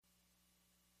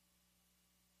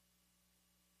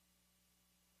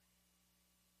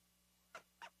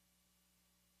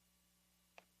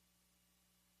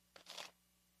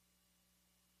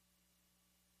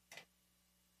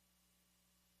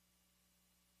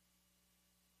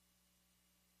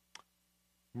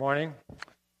Morning.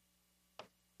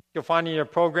 You'll find in your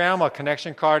program a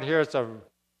connection card here. It's a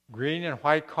green and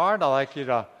white card. I'd like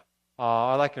to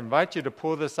invite you to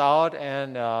pull this out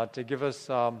and to give us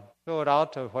fill it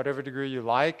out to whatever degree you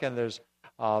like. And there's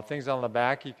things on the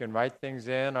back you can write things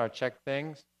in or check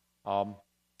things.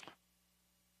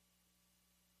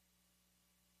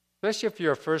 Especially if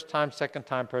you're a first-time,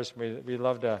 second-time person, we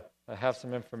love to have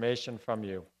some information from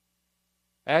you.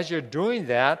 As you're doing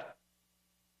that,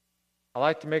 I'd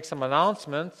like to make some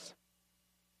announcements.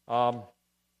 The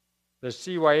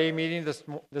CYA meeting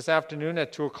this afternoon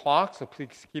at 2 o'clock, so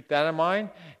please keep that in mind.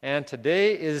 And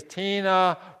today is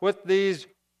Tina Whitley's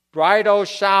bridal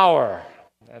shower.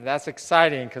 And that's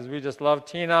exciting because we just love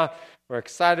Tina. We're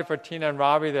excited for Tina and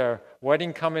Robbie. Their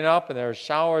wedding coming up, and their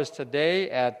shower is today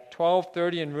at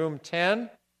 12:30 in room 10.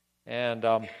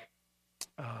 And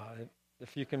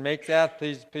if you can make that,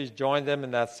 please join them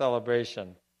in that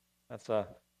celebration.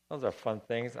 Those are fun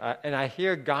things. And I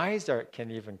hear guys can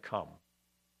even come.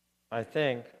 I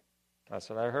think. That's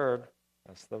what I heard.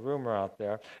 That's the rumor out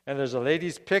there. And there's a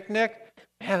ladies' picnic.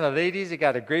 Man, the ladies, they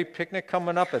got a great picnic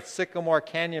coming up at Sycamore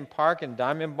Canyon Park in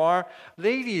Diamond Bar.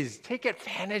 Ladies, take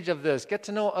advantage of this. Get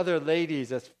to know other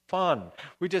ladies. It's fun.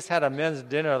 We just had a men's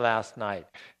dinner last night,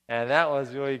 and that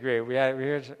was really great. We had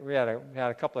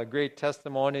a couple of great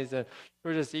testimonies, and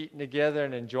we were just eating together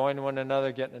and enjoying one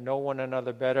another, getting to know one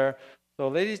another better. So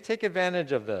ladies, take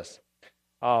advantage of this.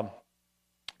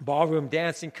 Ballroom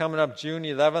dancing coming up June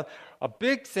 11th. A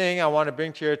big thing I want to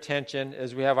bring to your attention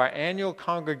is we have our annual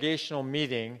congregational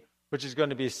meeting, which is going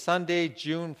to be Sunday,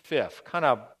 June 5th. Kind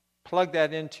of plug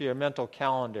that into your mental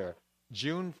calendar.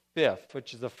 June 5th,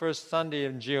 which is the first Sunday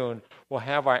in June, we'll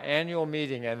have our annual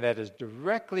meeting, and that is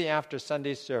directly after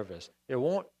Sunday service. It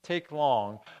won't take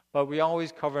long, but we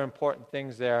always cover important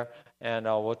things there, and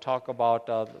we'll talk about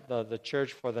the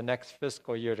church for the next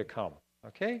fiscal year to come.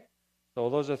 Okay? So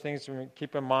those are things to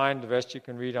keep in mind. The rest you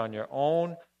can read on your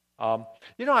own.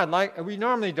 We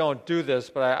normally don't do this,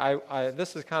 but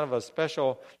this is kind of a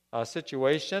special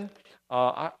situation.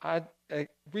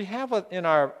 We have in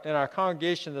our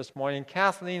congregation this morning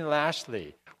Kathleen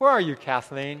Lashley. Where are you,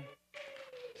 Kathleen?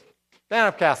 Stand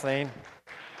up, Kathleen.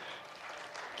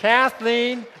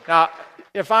 Kathleen, now,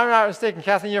 if I'm not mistaken,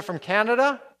 Kathleen, you're from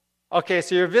Canada? Okay,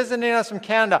 so you're visiting us from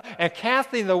Canada. And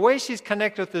Kathleen, the way she's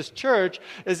connected with this church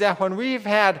is that when we've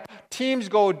had teams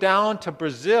go down to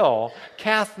Brazil,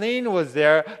 Kathleen was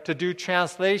there to do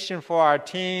translation for our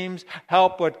teams,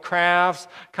 help with crafts,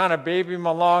 kind of baby them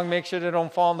along, make sure they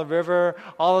don't fall in the river,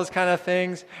 all those kind of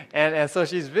things. And so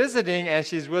she's visiting, and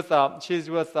she's with the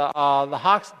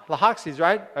Hoxies,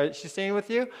 right? She's staying with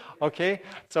you? Okay.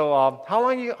 So how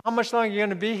much longer are you going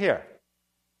to be here?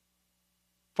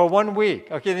 For 1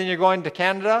 week. Okay, then you're going to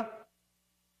Canada?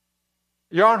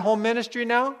 You're on home ministry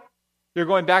now? You're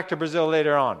going back to Brazil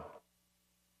later on?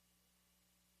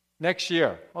 Next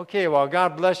year. Okay, well,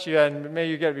 God bless you, and may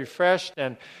you get refreshed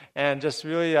and just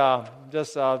really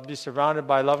be surrounded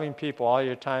by loving people all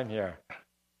your time here.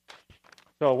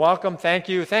 So welcome, thank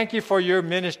you. Thank you for your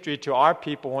ministry to our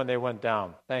people when they went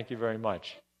down. Thank you very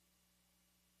much.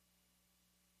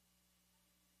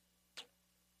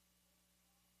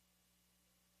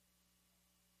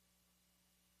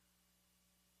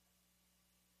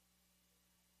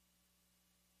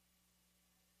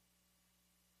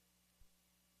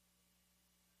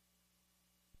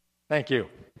 Thank you.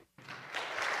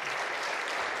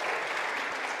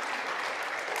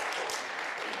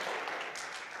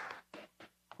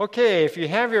 Okay, if you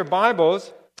have your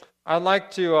Bibles, I'd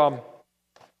like to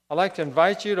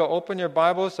invite you to open your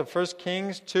Bibles to 1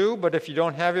 Kings 2, but if you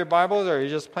don't have your Bibles or you're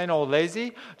just plain old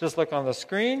lazy, just look on the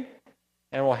screen,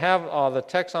 and we'll have the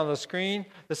text on the screen.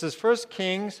 This is 1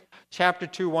 Kings chapter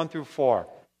 2, 1 through 4.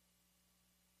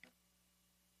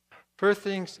 1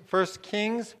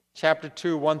 Kings chapter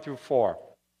 2, 1 through 4.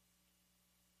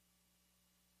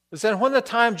 It said, when the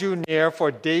time drew near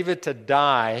for David to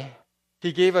die,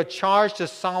 he gave a charge to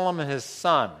Solomon his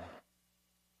son.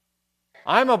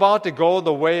 I am about to go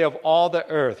the way of all the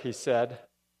earth, he said.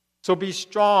 So be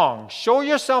strong, show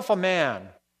yourself a man,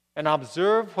 and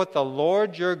observe what the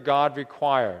Lord your God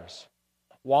requires.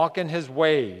 Walk in his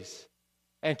ways,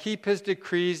 and keep his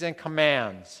decrees and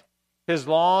commands, his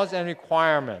laws and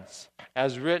requirements,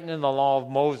 as written in the law of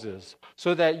Moses,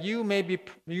 so that you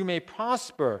may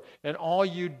prosper in all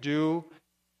you do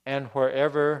and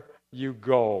wherever you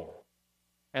go.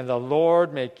 And the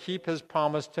Lord may keep his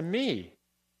promise to me,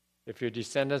 if your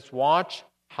descendants watch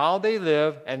how they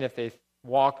live, and if they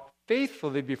walk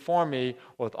faithfully before me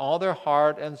with all their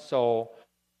heart and soul,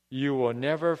 you will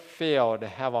never fail to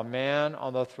have a man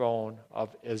on the throne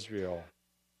of Israel.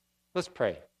 Let's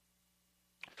pray.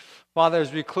 Father,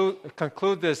 as we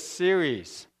conclude this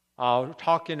series,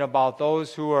 talking about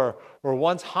those who were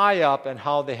once high up and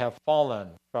how they have fallen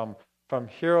from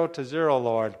hero to zero,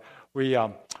 Lord,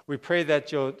 we pray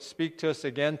that you'll speak to us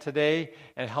again today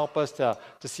and help us to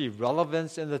see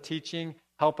relevance in the teaching.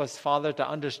 Help us, Father, to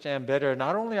understand better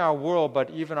not only our world, but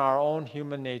even our own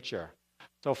human nature.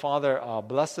 So, Father,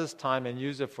 bless this time and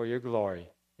use it for your glory.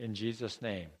 In Jesus'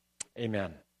 name,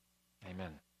 amen.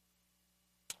 Amen.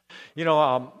 You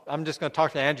know, I'm just going to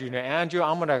talk to Andrew now. Andrew,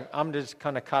 I'm just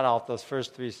going to cut out those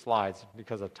first 3 slides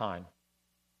because of time.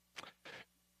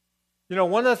 You know,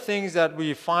 one of the things that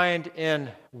we find in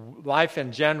life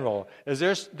in general is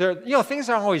things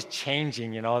are always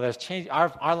changing. You know, there's change.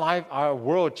 Our life, our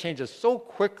world changes so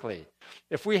quickly.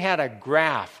 If we had a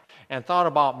graph and thought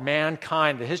about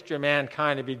mankind, the history of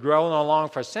mankind, it'd be growing along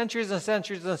for centuries and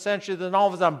centuries and centuries, and all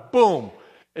of a sudden, boom,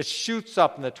 it shoots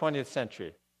up in the 20th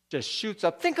century. Just shoots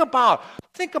up. Think about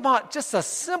just a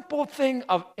simple thing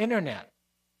of internet.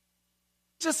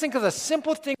 Just think of the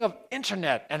simple thing of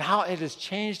internet and how it has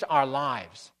changed our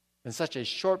lives in such a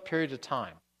short period of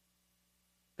time.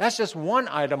 That's just one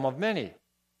item of many.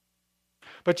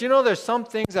 But you know, there's some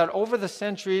things that over the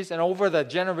centuries and over the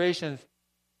generations,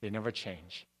 they never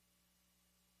change.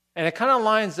 And it kind of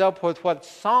lines up with what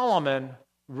Solomon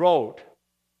wrote.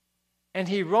 And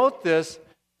he wrote this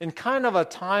in kind of a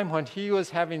time when he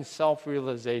was having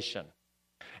self-realization.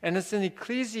 And it's in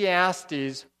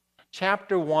Ecclesiastes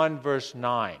chapter 1, verse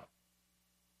 9.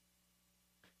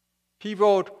 He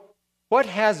wrote, "What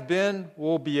has been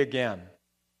will be again.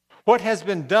 What has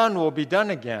been done will be done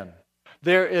again.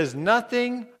 There is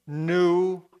nothing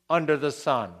new under the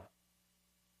sun."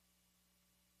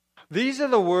 These are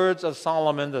the words of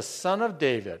Solomon, the son of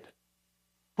David,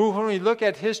 who, when we look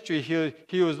at history,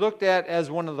 he was looked at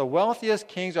as one of the wealthiest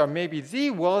kings, or maybe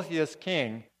the wealthiest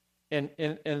king in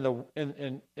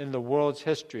the world's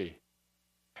history.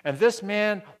 And this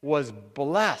man was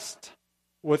blessed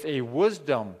with a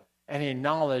wisdom and a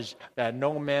knowledge that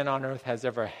no man on earth has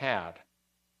ever had.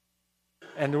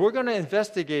 And we're going to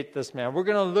investigate this man. We're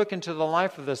going to look into the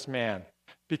life of this man,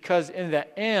 because in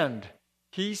the end,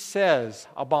 he says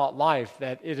about life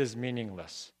that it is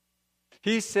meaningless.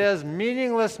 He says,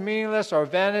 meaningless, meaningless, or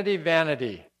vanity,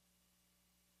 vanity.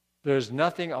 There's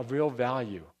nothing of real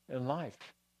value in life.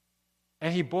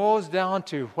 And he boils down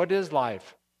to what is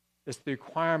life? It's the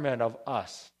requirement of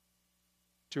us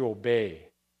to obey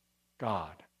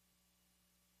God.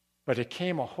 But it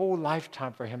came a whole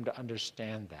lifetime for him to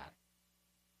understand that.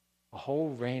 A whole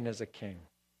reign as a king.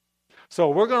 So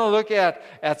we're going to look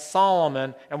at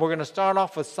Solomon, and we're going to start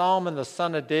off with Solomon, the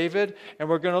son of David, and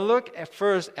we're going to look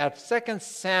first at 2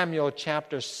 Samuel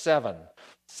chapter 7.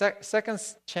 2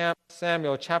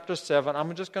 Samuel chapter 7,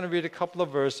 I'm just going to read a couple of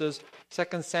verses.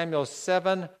 2 Samuel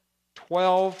 7,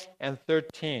 12 and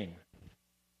 13.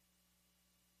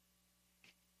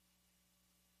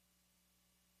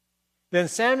 Then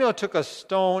Samuel took a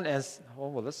stone and...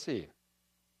 let's see.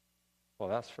 Well,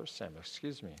 that's 1 Samuel,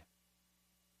 excuse me.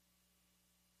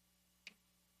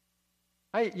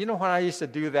 When I used to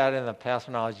do that in the past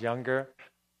when I was younger,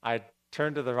 I'd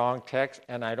turn to the wrong text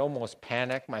and I'd almost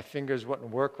panic. My fingers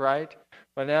wouldn't work right.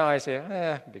 But now I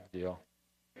say, big deal.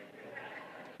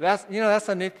 That's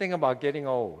the neat thing about getting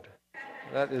old.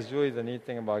 That is really the neat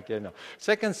thing about getting old.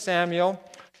 2 Samuel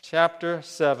chapter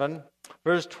 7,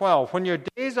 verse 12. When your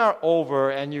days are over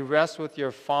and you rest with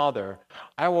your father,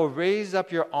 I will raise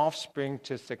up your offspring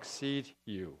to succeed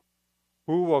you,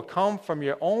 who will come from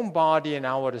your own body, and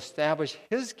I will establish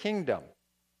his kingdom.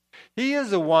 He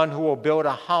is the one who will build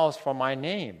a house for my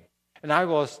name, and I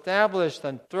will establish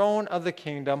the throne of the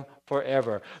kingdom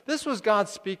forever. This was God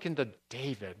speaking to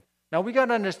David. Now, we got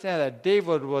to understand that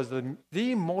David was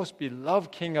the most beloved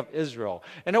king of Israel.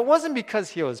 And it wasn't because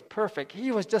he was perfect.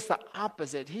 He was just the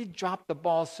opposite. He dropped the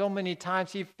ball so many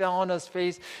times. He fell on his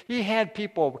face. He had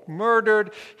people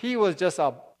murdered. He was just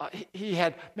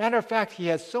matter of fact, he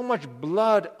had so much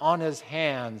blood on his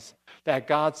hands that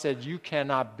God said, you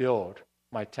cannot build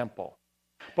my temple.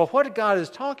 But what God is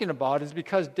talking about is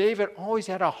because David always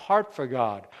had a heart for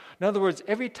God. In other words,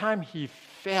 every time he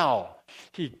fell,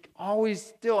 he always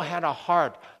still had a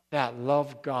heart that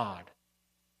loved God.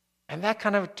 And that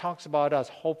kind of talks about us,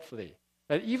 hopefully.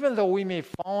 That even though we may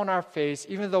fall on our face,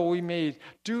 even though we may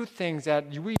do things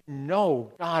that we know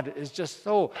God is just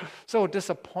so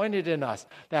disappointed in us,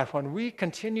 that when we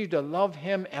continue to love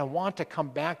him and want to come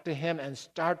back to him and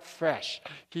start fresh,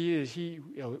 he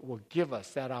will give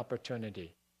us that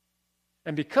opportunity.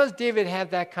 And because David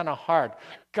had that kind of heart,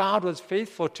 God was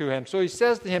faithful to him. So he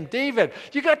says to him, David,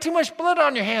 you got too much blood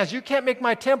on your hands. You can't make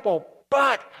my temple,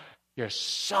 but your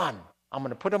son I'm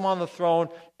going to put him on the throne,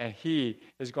 and he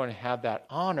is going to have that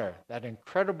honor, that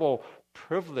incredible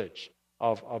privilege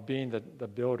of being the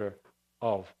builder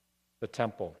of the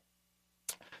temple.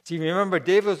 See, remember,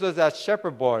 David was that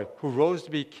shepherd boy who rose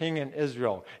to be king in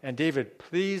Israel, and David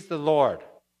pleased the Lord.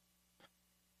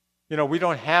 You know, we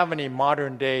don't have any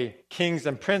modern day kings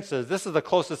and princes. This is the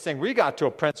closest thing we got to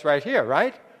a prince right here,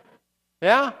 right?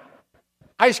 Yeah?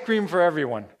 Ice cream for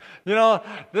everyone. You know,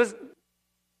 this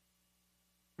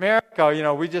America, you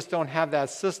know, we just don't have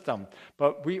that system.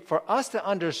 But for us to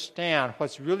understand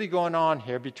what's really going on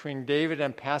here between David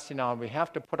and passing on, we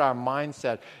have to put our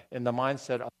mindset in the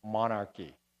mindset of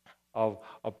monarchy, of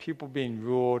people being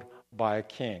ruled by a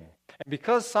king. And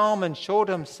because Solomon showed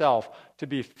himself to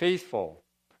be faithful,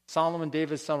 Solomon,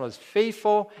 David's son, was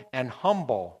faithful and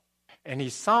humble, and he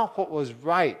saw what was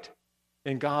right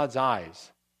in God's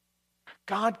eyes.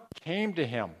 God came to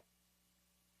him,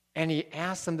 and he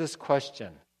asked him this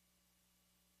question: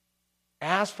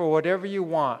 ask for whatever you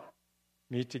want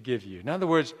me to give you. In other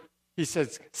words, he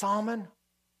says, Solomon,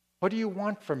 what do you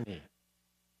want from me?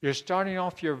 You're starting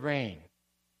off your reign,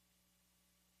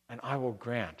 and I will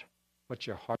grant what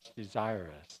your heart's desire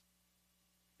is.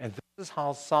 And this is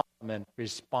how Solomon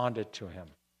responded to him.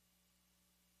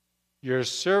 Your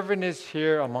servant is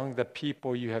here among the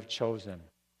people you have chosen,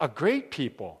 a great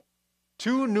people,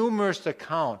 too numerous to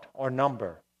count or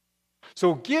number.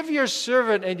 So give your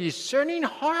servant a discerning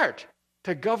heart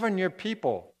to govern your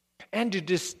people and to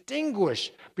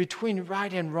distinguish between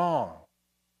right and wrong.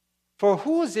 For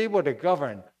who is able to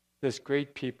govern this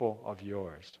great people of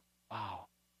yours? Wow.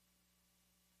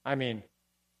 I mean,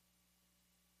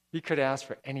 he could ask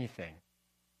for anything.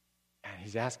 And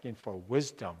he's asking for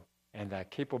wisdom and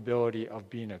that capability of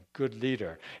being a good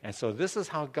leader. And so this is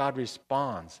how God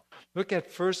responds. Look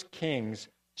at 1 Kings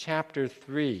chapter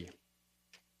 3,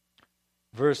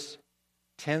 verse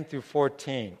 10 through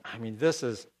 14. I mean,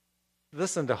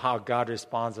 listen to how God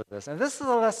responds to this. And this is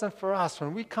a lesson for us.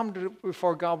 When we come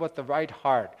before God with the right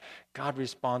heart, God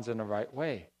responds in the right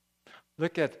way.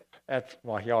 Look at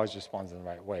well, he always responds in the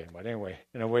right way, but anyway,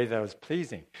 in a way that was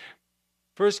pleasing.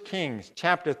 1 Kings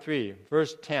chapter 3,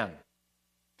 verse 10.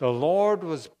 The Lord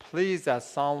was pleased that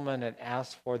Solomon had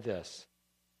asked for this.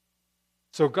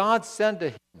 So God said to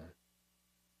him,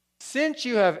 since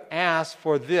you have asked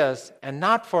for this, and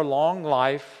not for long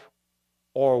life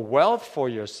or wealth for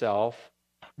yourself,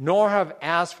 nor have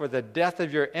asked for the death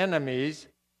of your enemies,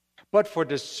 but for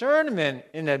discernment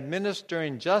in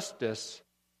administering justice,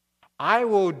 I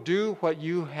will do what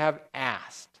you have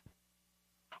asked.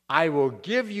 I will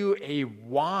give you a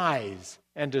wise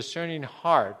and discerning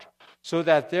heart, so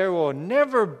that there will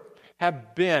never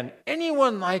have been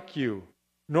anyone like you,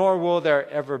 nor will there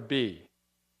ever be.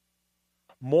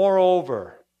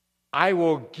 Moreover, I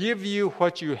will give you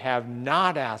what you have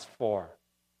not asked for,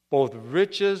 both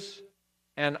riches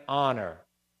and honor,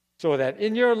 so that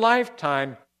in your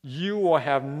lifetime you will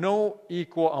have no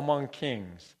equal among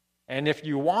kings. And if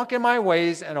you walk in my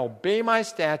ways and obey my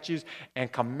statutes and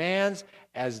commands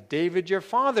as David your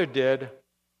father did,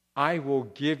 I will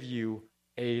give you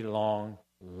a long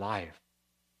life.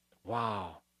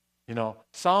 Wow. You know,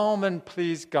 Solomon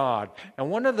pleased God.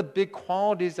 And one of the big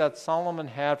qualities that Solomon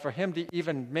had for him to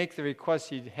even make the request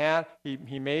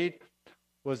he made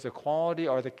was the quality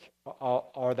or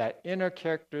that inner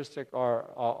characteristic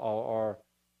or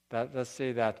that, let's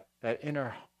say, that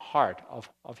inner heart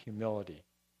of humility.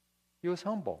 He was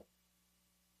humble.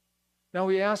 Now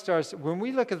when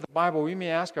we look at the Bible, we may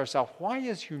ask ourselves, why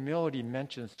is humility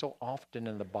mentioned so often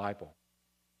in the Bible?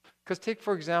 Because take,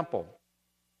 for example,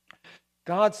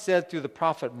 God said through the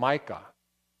prophet Micah,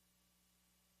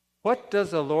 what does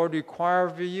the Lord require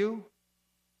of you?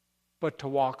 But to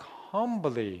walk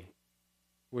humbly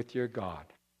with your God.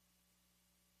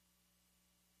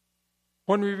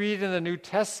 When we read in the New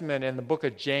Testament in the book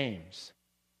of James,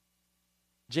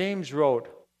 James wrote,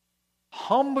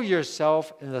 humble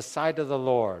yourself in the sight of the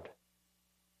Lord,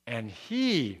 and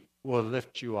he will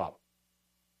lift you up.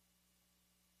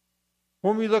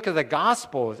 When we look at the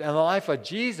Gospels and the life of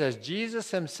Jesus,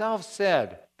 Jesus himself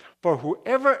said, for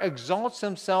whoever exalts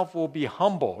himself will be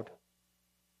humbled,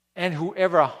 and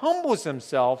whoever humbles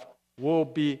himself will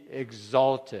be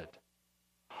exalted.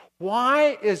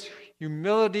 Why is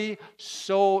humility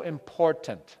so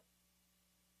important?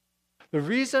 The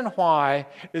reason why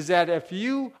is that if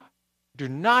you do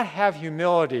not have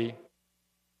humility,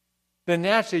 then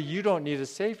naturally you don't need a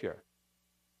Savior.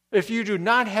 If you do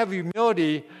not have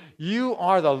humility, you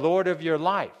are the Lord of your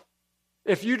life.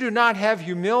 If you do not have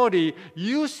humility,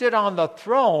 you sit on the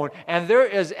throne, and there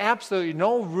is absolutely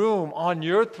no room on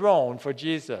your throne for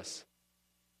Jesus.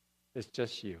 It's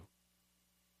just you.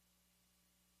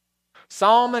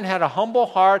 Solomon had a humble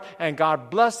heart, and God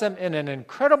blessed him in an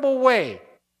incredible way.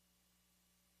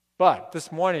 But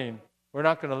this morning, we're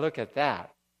not going to look at that.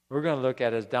 We're going to look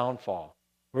at his downfall.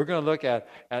 We're going to look at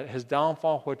his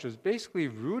downfall, which was basically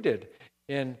rooted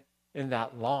in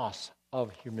that loss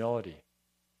of humility.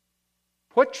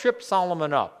 What tripped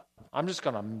Solomon up? I'm just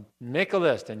going to make a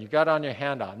list, and you got it on your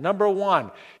handout. Number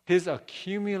one, his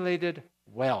accumulated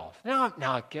wealth. Now,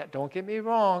 don't get me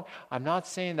wrong. I'm not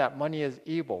saying that money is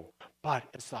evil, but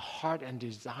it's the heart and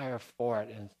desire for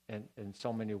it in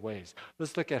so many ways.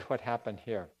 Let's look at what happened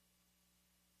here.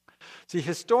 See,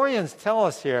 historians tell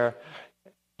us here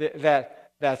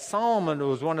that Solomon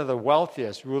was one of the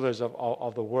wealthiest rulers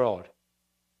of the world.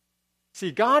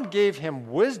 See, God gave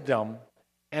him wisdom,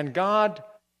 and God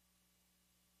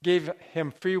gave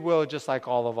him free will just like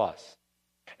all of us.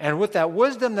 And with that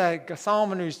wisdom that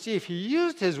Solomon received, he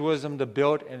used his wisdom to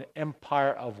build an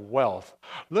empire of wealth.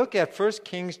 Look at 1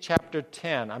 Kings chapter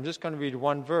 10. I'm just going to read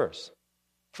one verse.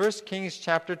 1 Kings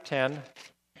chapter 10.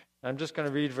 I'm just going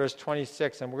to read verse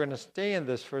 26, and we're going to stay in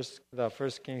this 1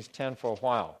 Kings 10 for a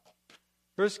while.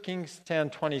 1 Kings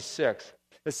 10:26.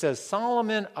 It says,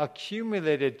 Solomon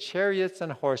accumulated chariots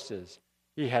and horses.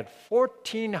 He had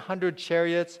 1,400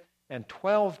 chariots and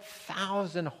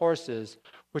 12,000 horses,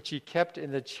 which he kept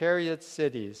in the chariot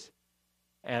cities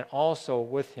and also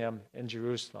with him in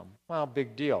Jerusalem. Well,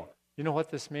 big deal. You know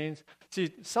what this means?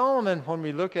 See, Solomon, when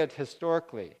we look at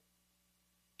historically,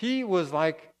 he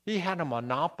had a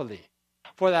monopoly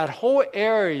for that whole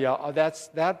area of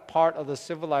that part of the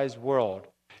civilized world.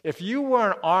 If you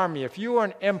were an army, if you were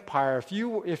an empire,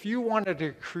 if you wanted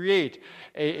to create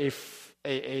a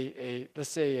let's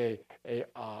say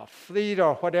a fleet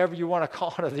or whatever you want to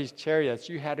call it of these chariots,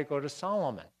 you had to go to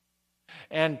Solomon.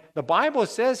 And the Bible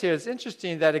says here, it's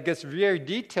interesting that it gets very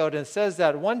detailed and says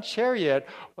that one chariot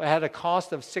had a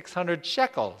cost of 600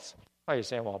 shekels. Oh, you're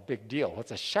saying, well, big deal.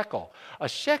 What's a shekel? A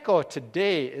shekel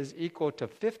today is equal to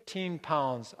 15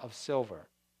 pounds of silver.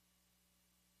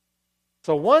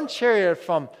 So one chariot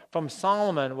from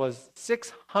Solomon was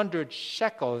 600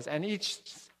 shekels, and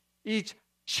each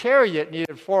chariot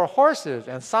needed 4 horses,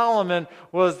 and Solomon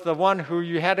was the one who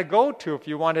you had to go to if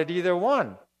you wanted either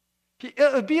one.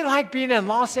 It would be like being in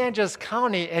Los Angeles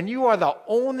County and you are the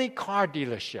only car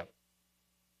dealership.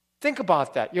 Think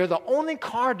about that. You're the only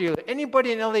car dealer.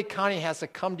 Anybody in LA County has to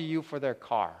come to you for their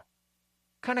car.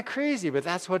 Kind of crazy, but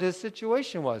that's what his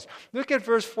situation was. Look at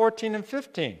verse 14 and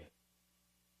 15.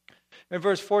 In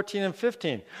verse 14 and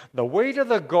 15, the weight of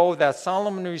the gold that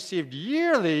Solomon received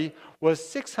yearly was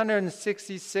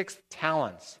 666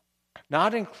 talents,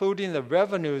 not including the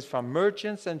revenues from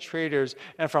merchants and traders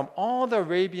and from all the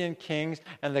Arabian kings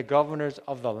and the governors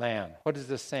of the land. What is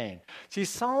this saying? See,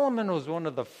 Solomon was one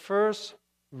of the first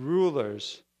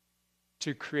rulers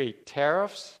to create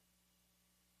tariffs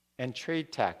and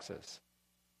trade taxes.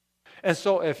 And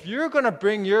so if you're going to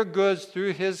bring your goods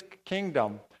through his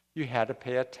kingdom, you had to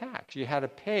pay a tax. You had to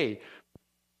pay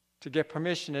to get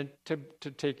permission to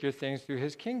take your things through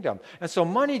his kingdom. And so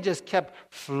money just kept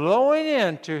flowing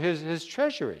into his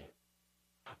treasury.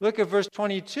 Look at verse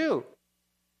 22.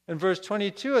 In verse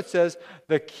 22 it says,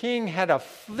 the king had a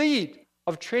fleet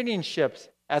of trading ships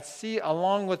at sea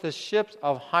along with the ships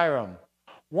of Hiram.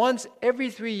 Once every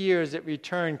 3 years it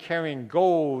returned carrying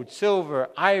gold, silver,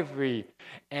 ivory,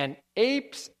 and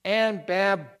apes and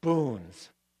baboons.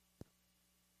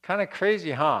 Kind of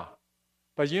crazy, huh?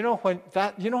 But you know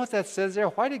what that says there?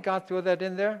 Why did God throw that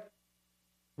in there?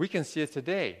 We can see it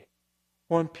today.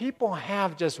 When people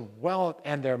have just wealth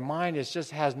and their mind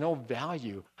just has no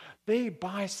value, they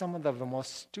buy some of the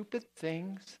most stupid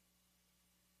things,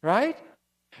 right?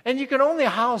 And you can only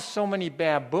house so many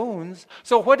baboons.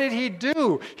 So what did he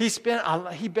do? He spent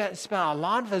a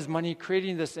lot of his money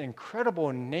creating this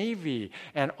incredible navy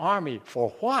and army. For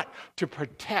what? To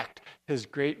protect his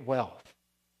great wealth.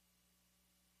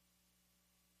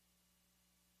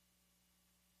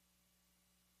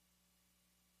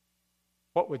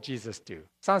 What would Jesus do?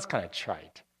 Sounds kind of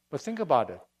trite, but think about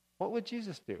it. What would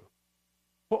Jesus do?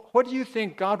 What do you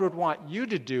think God would want you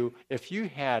to do if you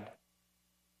had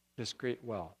this great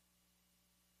wealth?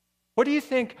 What do you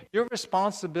think your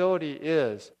responsibility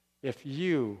is if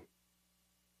you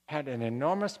had an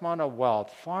enormous amount of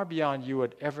wealth, far beyond you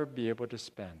would ever be able to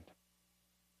spend?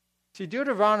 See,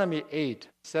 Deuteronomy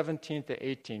 8:17 to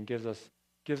 18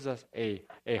 gives us a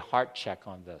heart check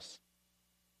on this.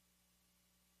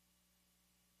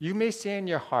 You may say in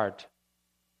your heart,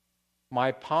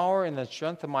 my power and the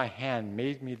strength of my hand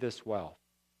made me this wealth.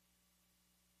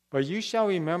 But you shall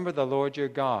remember the Lord your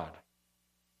God,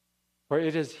 for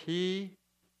it is He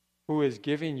who is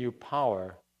giving you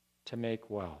power to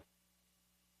make wealth.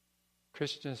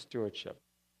 Christian stewardship.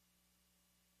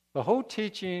 The whole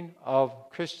teaching of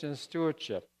Christian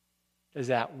stewardship is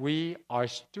that we are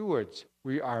stewards.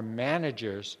 We are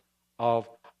managers of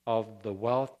the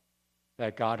wealth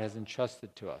that God has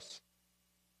entrusted to us.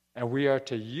 And we are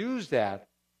to use that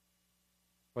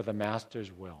for the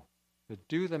Master's will, to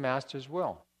do the Master's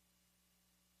will.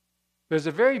 There's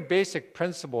a very basic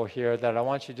principle here that I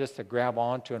want you just to grab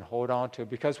onto and hold on to,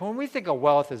 because when we think of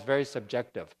wealth, it's very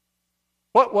subjective.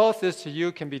 What wealth is to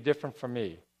you can be different from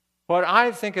me. What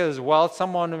I think as wealth,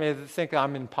 someone may think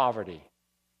I'm in poverty.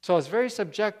 So it's very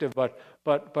subjective,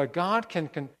 but God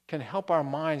can help our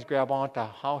minds grab onto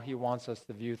how He wants us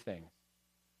to view things.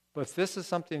 But this is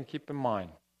something to keep in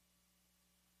mind.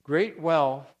 Great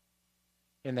wealth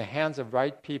in the hands of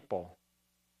right people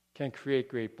can create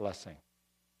great blessing.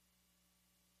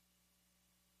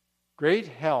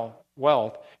 Great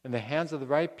wealth in the hands of the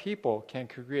right people can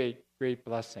create great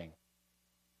blessing.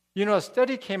 You know, a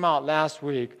study came out last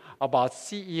week about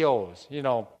CEOs,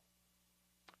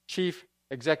 chief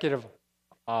executive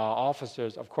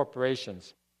officers of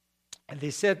corporations. And they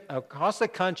said across the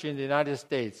country in the United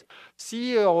States,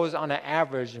 CEOs on an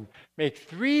average make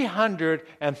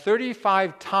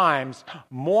 335 times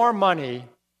more money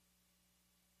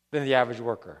than the average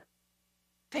worker.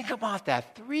 Think about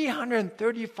that,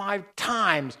 335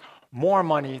 times more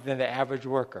money than the average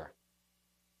worker.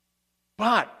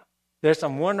 But there's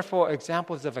some wonderful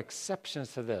examples of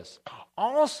exceptions to this.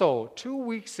 Also, 2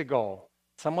 weeks ago,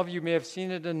 some of you may have seen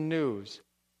it in the news,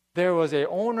 there was an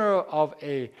owner of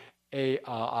an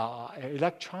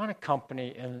electronic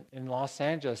company in Los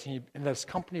Angeles, and this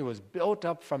company was built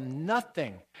up from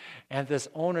nothing. And this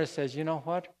owner says, you know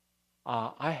what?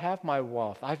 I have my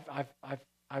wealth.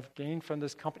 I've gained from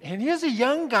this company. And here's a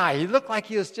young guy. He looked like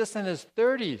he was just in his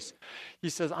 30s. He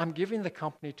says, I'm giving the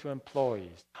company to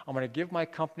employees. I'm going to give my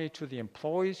company to the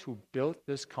employees who built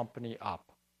this company up.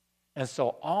 And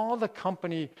so all the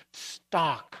company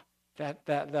stock that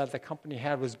the company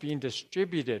had was being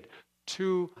distributed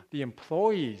to the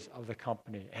employees of the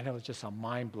company. And it was just a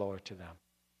mind blower to them.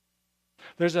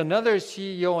 There's another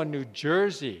CEO in New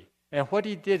Jersey. And what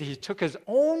he did, he took his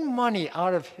own money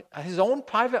out of his own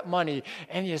private money,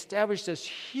 and he established this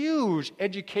huge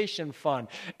education fund.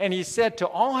 And he said to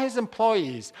all his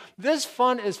employees, this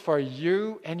fund is for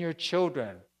you and your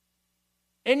children.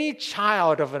 Any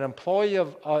child of an employee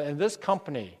in this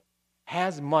company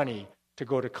has money to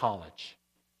go to college.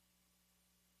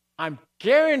 I'm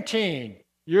guaranteeing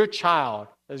your child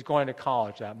is going to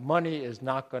college. That money is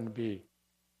not going to be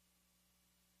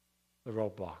the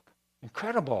roadblock.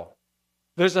 Incredible.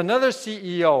 There's another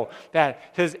CEO that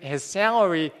his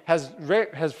salary has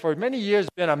for many years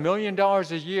been $1 million a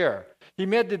year. He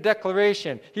made the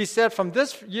declaration. He said, from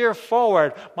this year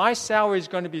forward, my salary is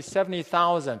going to be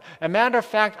 $70,000. As a matter of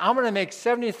fact, I'm going to make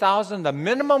 $70,000 the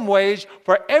minimum wage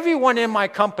for everyone in my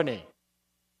company.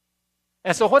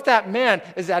 And so what that meant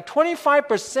is that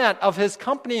 25% of his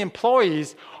company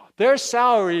employees, their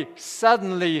salary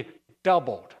suddenly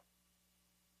doubled.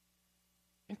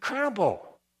 Incredible.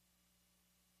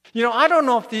 I don't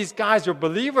know if these guys are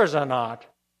believers or not,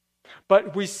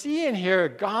 but we see in here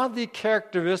godly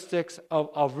characteristics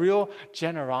of real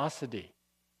generosity.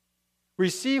 We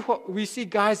see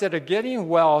guys that are getting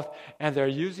wealth, and they're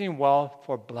using wealth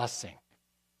for blessing.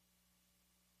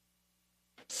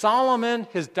 Solomon,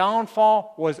 his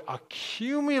downfall was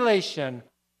accumulation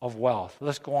of wealth.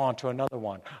 Let's go on to another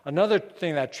one. Another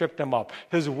thing that tripped him up,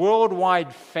 his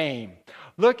worldwide fame.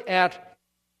 Look at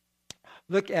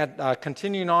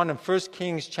continuing on in 1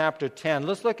 Kings chapter 10.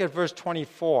 Let's look at verse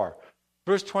 24.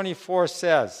 Verse 24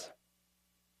 says,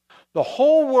 the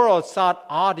whole world sought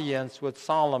audience with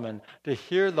Solomon to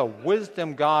hear the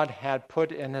wisdom God had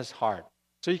put in his heart.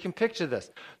 So you can picture this.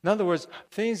 In other words,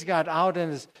 things got out,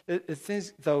 and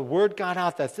the word got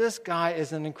out that this guy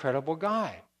is an incredible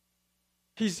guy.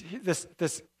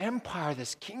 This empire,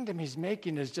 this kingdom he's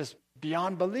making is just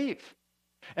beyond belief.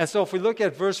 And so if we look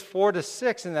at verse 4 to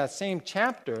 6 in that same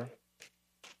chapter,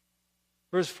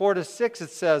 verse 4 to 6, it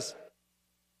says,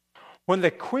 when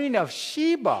the queen of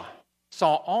Sheba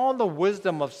saw all the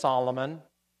wisdom of Solomon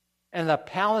and the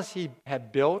palace he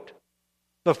had built,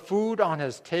 the food on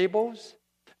his tables,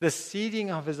 the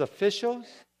seating of his officials,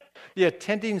 the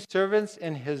attending servants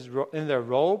in their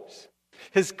robes,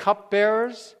 his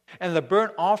cupbearers, and the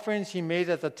burnt offerings he made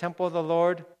at the temple of the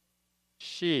Lord,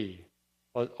 she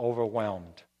was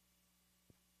overwhelmed.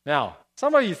 Now,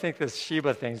 some of you think this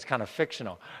Sheba thing is kind of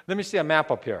fictional. Let me see a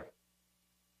map up here.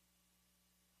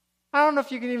 I don't know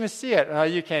if you can even see it.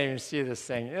 You can't even see this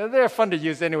thing. They're fun to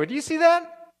use anyway. Do you see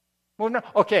that? Well, no.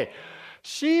 Okay.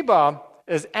 Sheba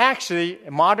is actually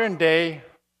modern day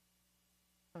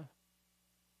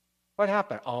What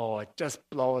happened? Oh, it just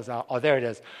blows out. Oh, there it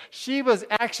is. Sheba's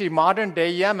actually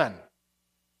modern-day Yemen.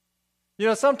 You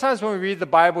know, sometimes when we read the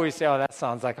Bible, we say, oh, that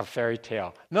sounds like a fairy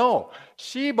tale. No,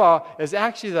 Sheba is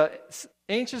actually the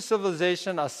ancient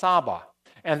civilization of Saba.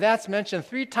 And that's mentioned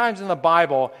 3 times in the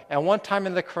Bible and 1 time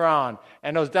in the Quran.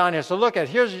 And it was down here. So look at,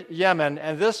 here's Yemen,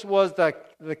 and this was the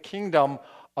kingdom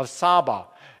of Saba.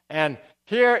 And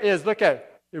here is, look at,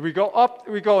 we go up,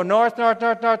 we go north,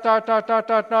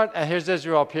 and here's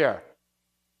Israel up here.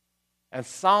 And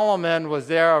Solomon was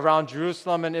there around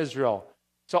Jerusalem and Israel.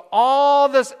 So all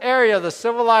this area, the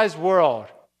civilized world,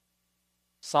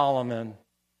 Solomon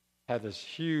had this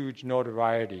huge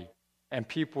notoriety. And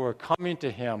people were coming to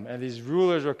him, and these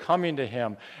rulers were coming to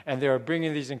him, and they were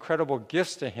bringing these incredible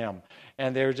gifts to him.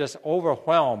 And they were just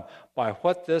overwhelmed by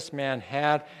what this man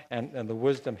had and the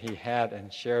wisdom he had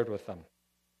and shared with them.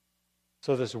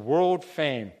 So this world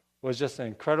fame was just an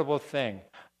incredible thing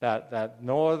that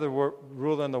no other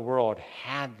ruler in the world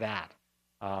had that,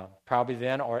 probably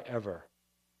then or ever.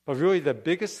 But really the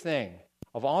biggest thing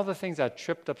of all the things that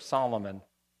tripped up Solomon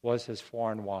was his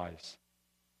foreign wives.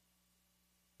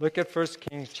 Look at 1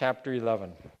 Kings chapter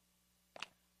 11.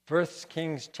 1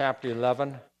 Kings chapter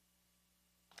 11.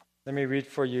 Let me read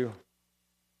for you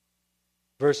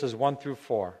verses 1 through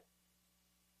 4.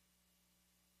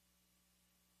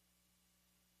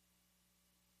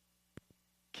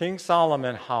 King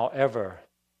Solomon, however,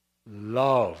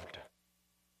 loved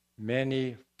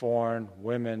many foreign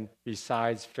women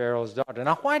besides Pharaoh's daughter.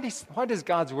 Now, why does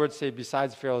God's word say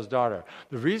besides Pharaoh's daughter?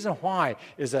 The reason why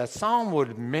is that Solomon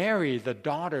would marry the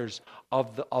daughters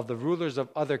of the rulers of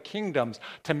other kingdoms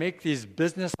to make these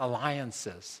business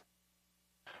alliances.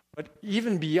 But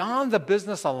even beyond the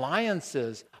business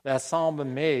alliances that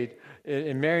Solomon made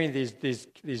in marrying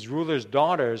these rulers'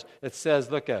 daughters, it says,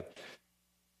 look at,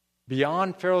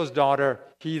 beyond Pharaoh's daughter,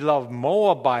 he loved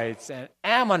Moabites and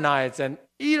Ammonites and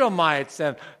Edomites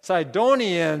and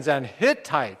Sidonians and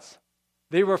Hittites.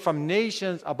 They were from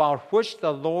nations about which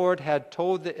the Lord had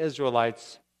told the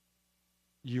Israelites,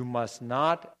 you must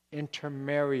not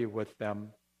intermarry with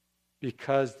them,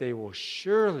 because they will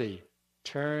surely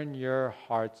turn your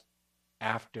hearts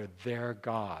after their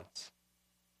gods.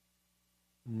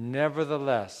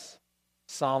 Nevertheless,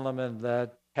 Solomon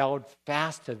held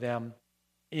fast to them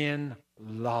in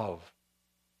love.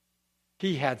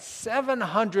 He had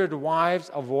 700 wives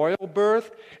of royal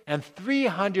birth and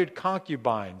 300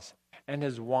 concubines, and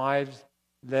his wives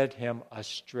led him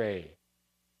astray.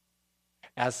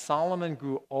 As Solomon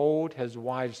grew old, his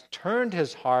wives turned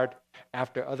his heart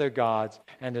after other gods,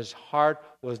 and his heart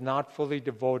was not fully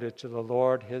devoted to the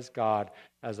Lord his God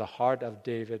as the heart of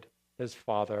David, his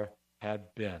father, had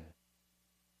been.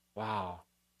 Wow.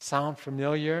 Sound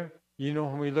familiar? You know,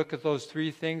 when we look at those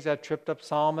 3 things that tripped up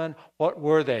Solomon, what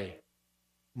were they?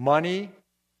 Money,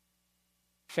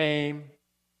 fame,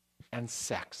 and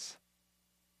sex.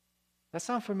 That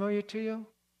sound familiar to you?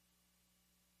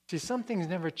 See, some things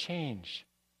never change.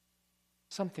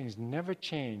 Some things never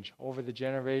change over the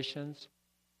generations,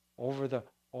 over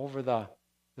the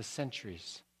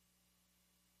centuries.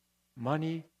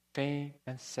 Money, fame,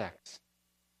 and sex.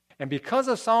 And because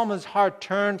of Solomon's heart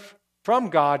turned from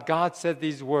God, God said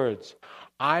these words,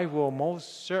 I will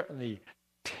most certainly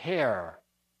tear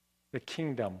the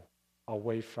kingdom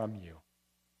away from you.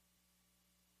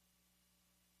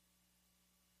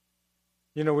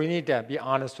 You know, we need to be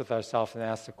honest with ourselves and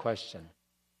ask the question,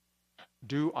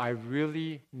 do I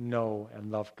really know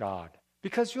and love God?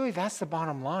 Because really, that's the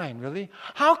bottom line, really.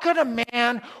 How could a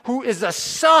man who is a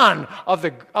son of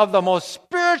the most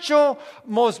spiritual,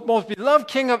 most beloved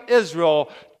king of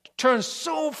Israel turn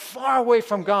so far away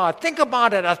from God? Think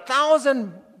about it,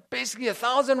 1,000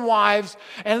 wives,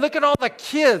 and look at all the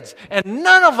kids, and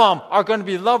none of them are going to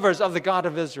be lovers of the God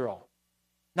of Israel.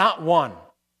 Not one.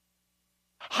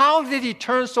 How did he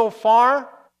turn so far? It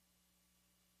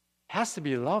has to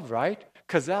be love, right?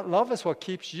 Because that love is what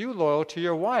keeps you loyal to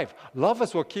your wife. Love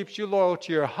is what keeps you loyal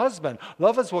to your husband.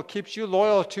 Love is what keeps you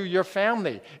loyal to your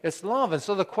family. It's love. And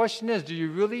so the question is, do you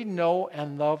really know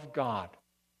and love God?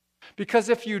 Because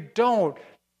if you don't,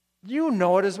 you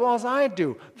know it as well as I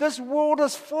do. This world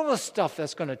is full of stuff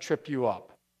that's going to trip you up.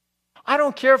 I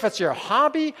don't care if it's your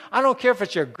hobby. I don't care if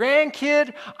it's your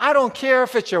grandkid. I don't care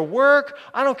if it's your work.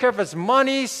 I don't care if it's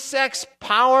money, sex,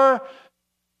 power.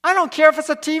 I don't care if it's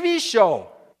a TV show.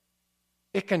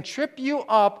 It can trip you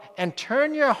up and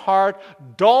turn your heart,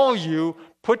 dull you,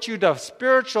 put you to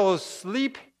spiritual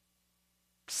sleep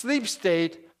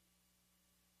state,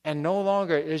 and no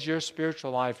longer is your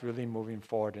spiritual life really moving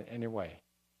forward in any way.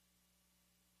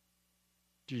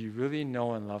 Do you really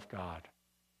know and love God?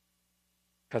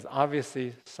 Because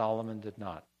obviously Solomon did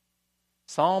not.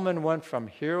 Solomon went from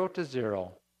hero to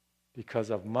zero because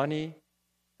of money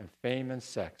and fame and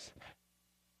sex.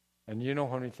 And you know,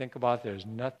 when we think about it, there's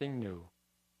nothing new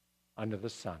under the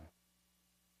sun.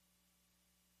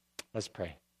 Let's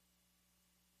pray.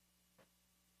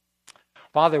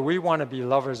 Father, we want to be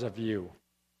lovers of you.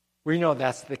 We know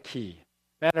that's the key.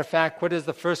 Matter of fact, what is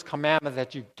the first commandment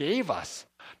that you gave us?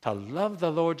 To love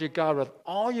the Lord your God with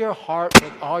all your heart,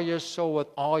 with all your soul, with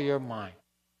all your mind.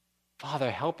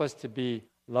 Father, help us to be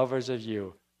lovers of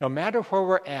you. No matter where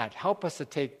we're at, help us to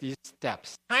take these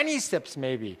steps, tiny steps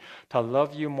maybe, to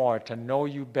love you more, to know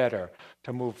you better,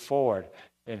 to move forward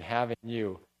in having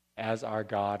you as our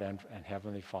God and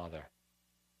Heavenly Father.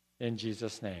 In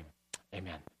Jesus' name,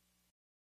 amen.